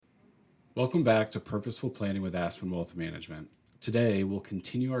Welcome back to Purposeful Planning with Aspen Wealth Management. Today, we'll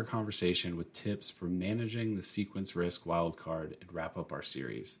continue our conversation with tips for managing the sequence risk wildcard and wrap up our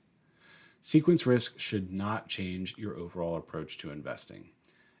series. Sequence risk should not change your overall approach to investing.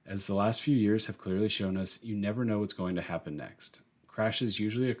 As the last few years have clearly shown us, you never know what's going to happen next. Crashes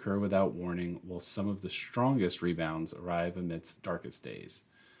usually occur without warning, while some of the strongest rebounds arrive amidst the darkest days.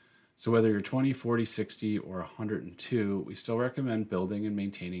 So whether you're 20, 40, 60, or 102, we still recommend building and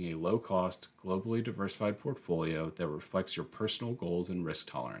maintaining a low-cost, globally diversified portfolio that reflects your personal goals and risk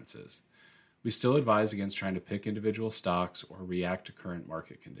tolerances. We still advise against trying to pick individual stocks or react to current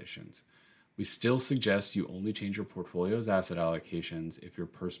market conditions. We still suggest you only change your portfolio's asset allocations if your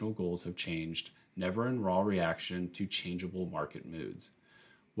personal goals have changed, never in raw reaction to changeable market moods.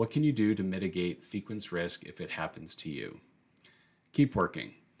 What can you do to mitigate sequence risk if it happens to you? Keep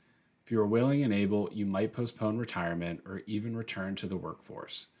working. If you are willing and able, you might postpone retirement or even return to the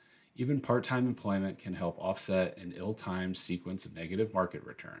workforce. Even part-time employment can help offset an ill-timed sequence of negative market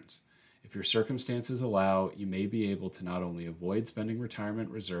returns. If your circumstances allow, you may be able to not only avoid spending retirement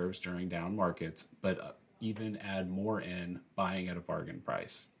reserves during down markets, but even add more in, buying at a bargain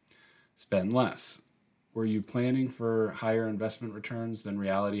price. Spend less. Were you planning for higher investment returns than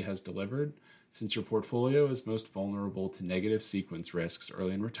reality has delivered? Since your portfolio is most vulnerable to negative sequence risks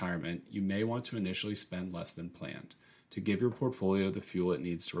early in retirement, you may want to initially spend less than planned to give your portfolio the fuel it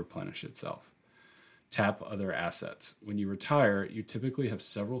needs to replenish itself. Tap other assets. When you retire, you typically have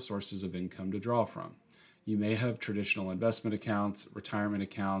several sources of income to draw from. You may have traditional investment accounts, retirement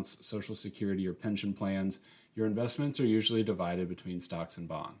accounts, Social Security or pension plans. Your investments are usually divided between stocks and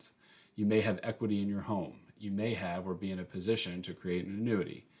bonds. You may have equity in your home. You may have or be in a position to create an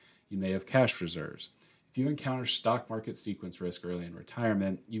annuity. You may have cash reserves. If you encounter stock market sequence risk early in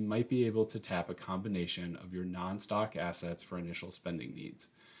retirement, you might be able to tap a combination of your non-stock assets for initial spending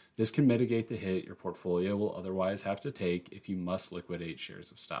needs. This can mitigate the hit your portfolio will otherwise have to take if you must liquidate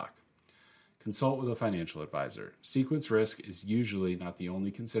shares of stock. Consult with a financial advisor. Sequence risk is usually not the only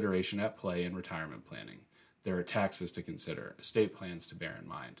consideration at play in retirement planning. There are taxes to consider, estate plans to bear in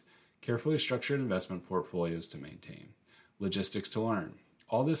mind, carefully structured investment portfolios to maintain, logistics to learn.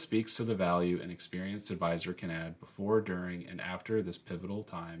 All this speaks to the value an experienced advisor can add before, during, and after this pivotal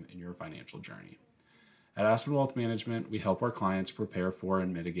time in your financial journey. At Aspen Wealth Management, we help our clients prepare for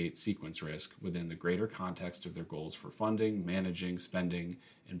and mitigate sequence risk within the greater context of their goals for funding, managing, spending,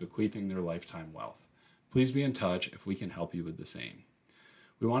 and bequeathing their lifetime wealth. Please be in touch if we can help you with the same.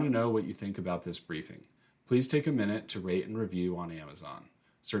 We want to know what you think about this briefing. Please take a minute to rate and review on Amazon.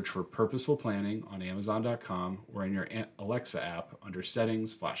 Search for Purposeful Planning on Amazon.com or in your Alexa app under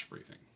Settings Flash Briefing.